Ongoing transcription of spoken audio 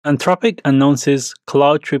Anthropic announces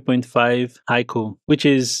Claude 3.5 Haiku, which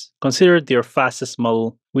is considered their fastest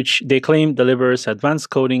model, which they claim delivers advanced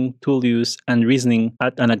coding, tool use, and reasoning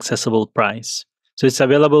at an accessible price. So it's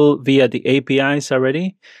available via the APIs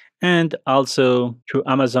already, and also through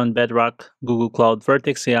Amazon Bedrock, Google Cloud,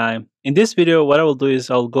 Vertex AI. In this video, what I will do is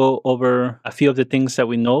I'll go over a few of the things that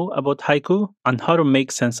we know about Haiku and how to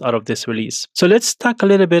make sense out of this release. So let's talk a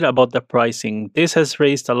little bit about the pricing. This has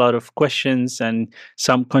raised a lot of questions and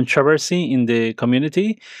some controversy in the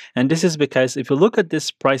community. And this is because if you look at this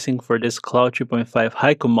pricing for this Claude 3.5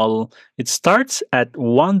 Haiku model, it starts at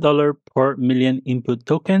 $1 per million input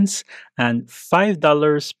tokens and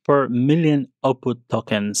 $5 per million output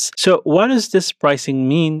tokens. So what does this pricing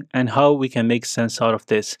mean and how we can make sense out of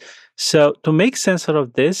this? So to make sense out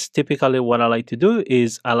of this, typically what I like to do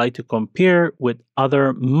is I like to compare with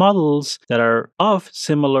other models that are of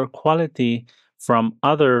similar quality from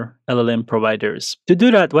other LLM providers. To do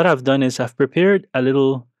that, what I've done is I've prepared a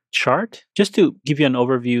little chart just to give you an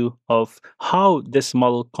overview of how this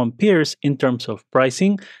model compares in terms of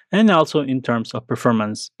pricing and also in terms of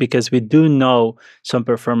performance, because we do know some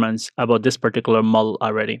performance about this particular model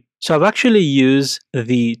already. So I've actually used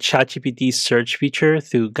the ChatGPT search feature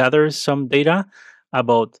to gather some data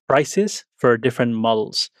about prices for different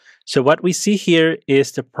models. So what we see here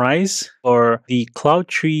is the price for the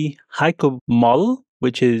Claude 3 Haiku model,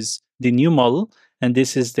 which is the new model, and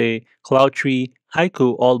this is the Claude 3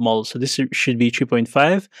 Haiku all model. So this should be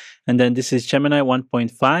 3.5, and then this is Gemini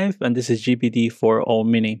 1.5, and this is GPT-4o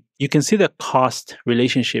mini. You can see the cost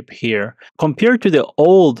relationship here. Compared to the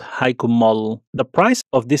old Haiku model, the price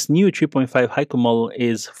of this new 3.5 Haiku model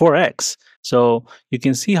is 4x. So you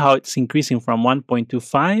can see how it's increasing from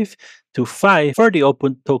 1.25 to 5 for the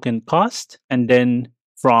output token cost, and then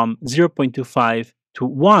from 0.25 to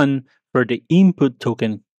 1 for the input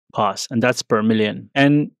token cost, and that's per million.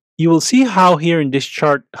 And you will see how here in this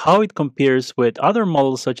chart, how it compares with other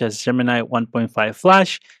models such as Gemini 1.5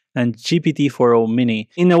 Flash and GPT-4o mini.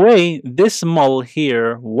 In a way, this model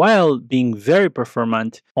here, while being very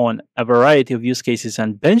performant on a variety of use cases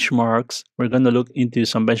and benchmarks, we're going to look into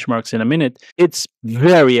some benchmarks in a minute, it's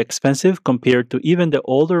very expensive compared to even the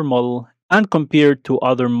older model and compared to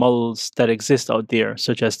other models that exist out there,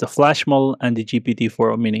 such as the Flash model and the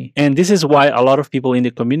GPT-4o mini. And this is why a lot of people in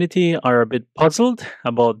the community are a bit puzzled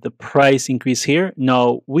about the price increase here.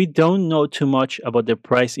 Now, we don't know too much about the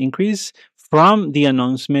price increase. From the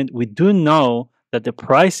announcement, we do know that the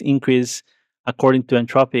price increase, according to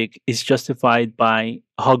Anthropic, is justified by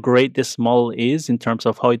how great this model is in terms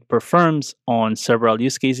of how it performs on several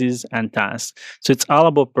use cases and tasks. So it's all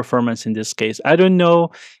about performance in this case. I don't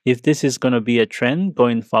know if this is going to be a trend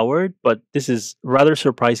going forward, but this is rather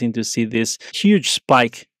surprising to see this huge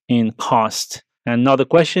spike in cost. And now the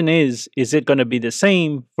question is it going to be the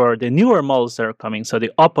same for the newer models that are coming? So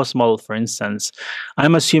the Opus model, for instance,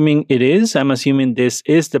 I'm assuming it is. I'm assuming this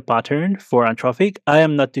is the pattern for Anthropic. I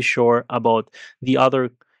am not too sure about the other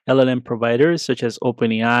LLM providers such as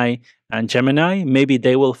OpenAI and Gemini. Maybe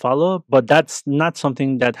they will follow, but that's not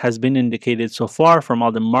something that has been indicated so far from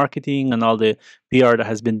all the marketing and all the PR that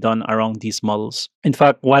has been done around these models. In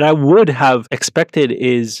fact, what I would have expected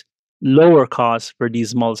is lower costs for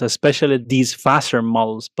these models, especially these faster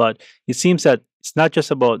models. But it seems that it's not just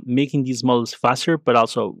about making these models faster, but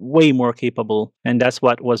also way more capable. And that's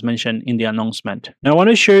what was mentioned in the announcement. Now, I want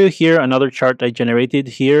to show you here another chart I generated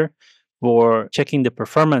here for checking the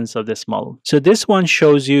performance of this model. So this one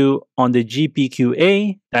shows you on the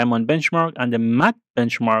GPQA, Diamond benchmark, and the Mac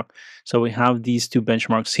benchmark. So we have these two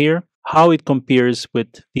benchmarks here, how it compares with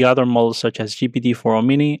the other models such as GPT-4o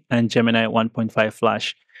mini and Gemini 1.5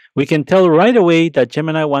 Flash. We can tell right away that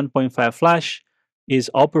Gemini 1.5 Flash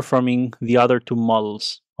is outperforming the other two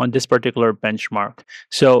models on this particular benchmark.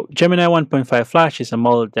 So Gemini 1.5 Flash is a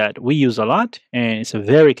model that we use a lot, and it's a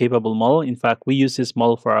very capable model. In fact, we use this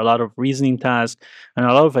model for a lot of reasoning tasks and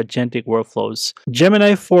a lot of agentic workflows.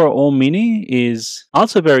 Gemini 4o mini is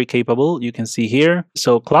also very capable. You can see here.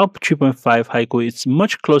 So Claude 3.5 Haiku is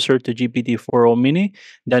much closer to GPT-4o mini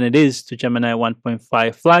than it is to Gemini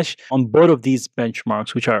 1.5 Flash on both of these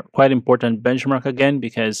benchmarks, which are quite important benchmark again,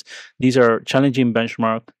 because these are challenging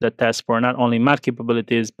benchmark that test for not only math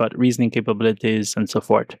capabilities, but reasoning capabilities and so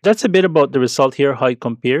forth. That's a bit about the result here, how it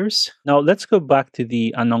compares. Now let's go back to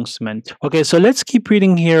the announcement. Okay, so let's keep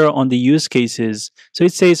reading here on the use cases. So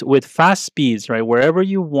it says with fast speeds, right? Wherever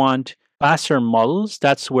you want faster models,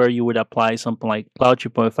 that's where you would apply something like Claude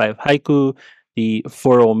 3.5 Haiku, the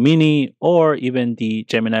 4o mini, or even the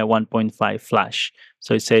Gemini 1.5 Flash.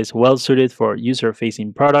 So it says well suited for user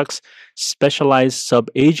facing products, specialized sub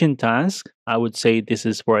agent tasks. I would say this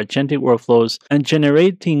is for agentic workflows and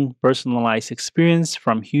generating personalized experience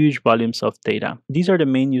from huge volumes of data. These are the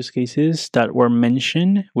main use cases that were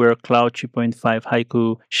mentioned where Cloud 3.5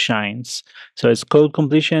 Haiku shines. So it's code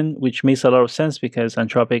completion, which makes a lot of sense because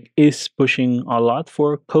Anthropic is pushing a lot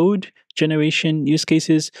for code generation use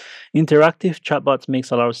cases. Interactive chatbots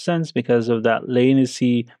makes a lot of sense because of that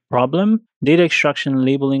latency problem. Data extraction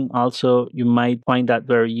labeling also, you might find that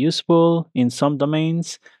very useful in some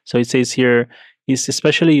domains. So it says here, is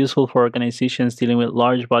especially useful for organizations dealing with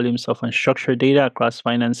large volumes of unstructured data across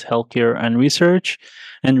finance, healthcare, and research,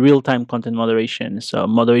 and real-time content moderation. So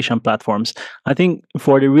moderation platforms. I think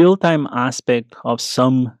for the real-time aspect of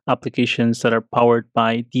some applications that are powered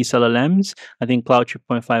by these LLMs, I think Cloud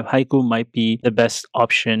 3.5 Haiku might be the best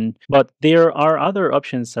option. But there are other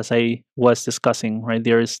options as I was discussing, right?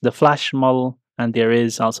 There's the Flash model, and there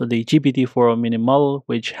is also the GPT-4o mini model,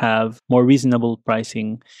 which have more reasonable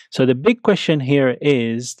pricing. So the big question here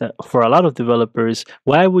is that for a lot of developers,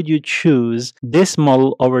 why would you choose this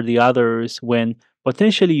model over the others when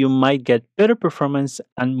potentially you might get better performance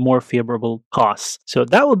and more favorable costs? So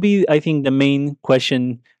that would be, I think, the main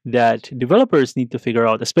question that developers need to figure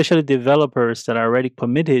out, especially developers that are already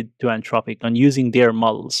committed to Anthropic on using their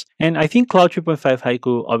models. And I think Cloud 3.5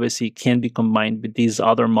 Haiku obviously can be combined with these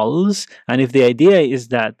other models. And if the idea is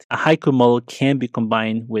that a Haiku model can be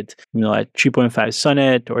combined with, a 3.5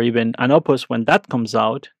 Sonnet or even an Opus when that comes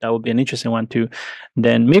out, that would be an interesting one too,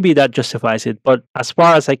 then maybe that justifies it. But as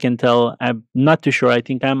far as I can tell, I'm not too sure. I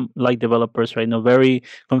think I'm like developers right now, very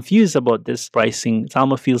confused about this pricing. It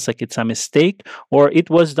almost feels like it's a mistake, or it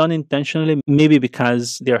was done intentionally, maybe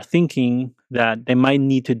because they're thinking that they might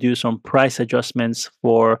need to do some price adjustments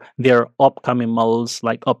for their upcoming models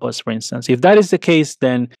like Opus, for instance. If that is the case,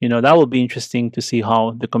 then that will be interesting to see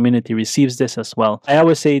how the community receives this as well. I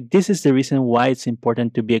always say this is the reason why it's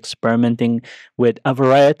important to be experimenting with a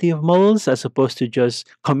variety of models as opposed to just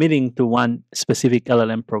committing to one specific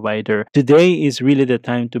LLM provider. Today is really the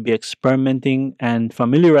time to be experimenting and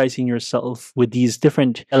familiarizing yourself with these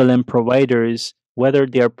different LLM providers, whether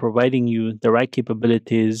they are providing you the right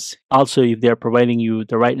capabilities, also if they're providing you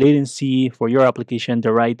the right latency for your application,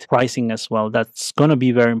 the right pricing as well. That's going to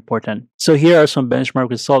be very important. So here are some benchmark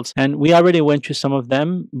results, and we already went through some of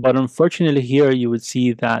them, but unfortunately here you would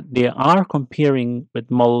see that they are comparing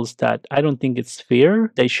with models that I don't think it's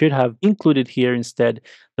fair. They should have included here instead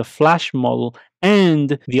the Flash model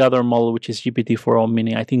and the other model, which is GPT-4o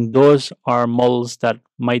mini. I think those are models that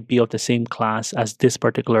might be of the same class as this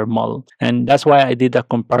particular model. And that's why I did that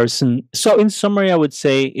comparison. So in summary, I would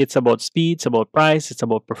say it's about speed, it's about price, it's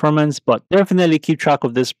about performance, but definitely keep track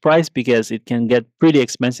of this price because it can get pretty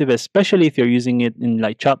expensive, especially if you're using it in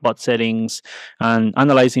like chatbot settings and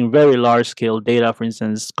analyzing very large scale data, for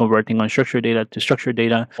instance, converting unstructured data to structured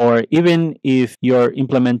data, or even if you're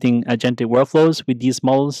implementing agentic workflows with these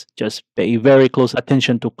models, just pay very close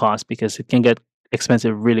attention to cost because it can get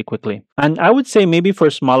expensive really quickly. And I would say maybe for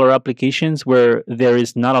smaller applications where there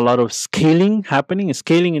is not a lot of scaling happening,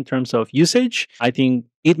 scaling in terms of usage, I think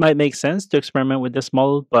it might make sense to experiment with this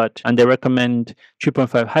model, and they recommend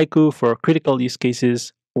 3.5 Haiku for critical use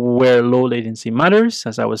cases where low latency matters,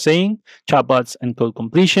 as I was saying, chatbots and code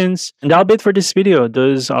completions. And that'll be it for this video.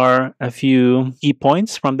 Those are a few key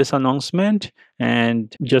points from this announcement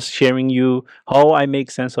and just sharing you how I make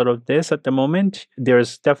sense out of this at the moment.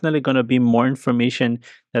 There's definitely going to be more information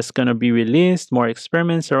that's going to be released, more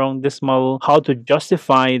experiments around this model, how to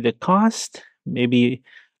justify the cost. Maybe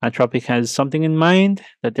Anthropic has something in mind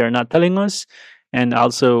that they're not telling us, and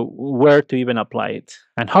also where to even apply it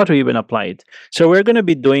and how to even apply it. So we're going to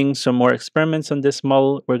be doing some more experiments on this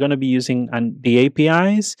model. We're going to be using the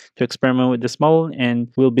APIs to experiment with this model, and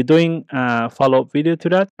we'll be doing a follow-up video to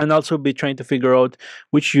that, and also be trying to figure out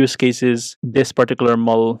which use cases this particular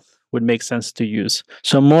model would make sense to use.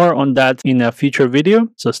 So more on that in a future video,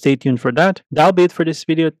 so stay tuned for that. That'll be it for this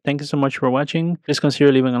video. Thank you so much for watching. Please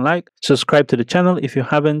consider leaving a like, subscribe to the channel if you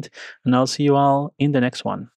haven't, and I'll see you all in the next one.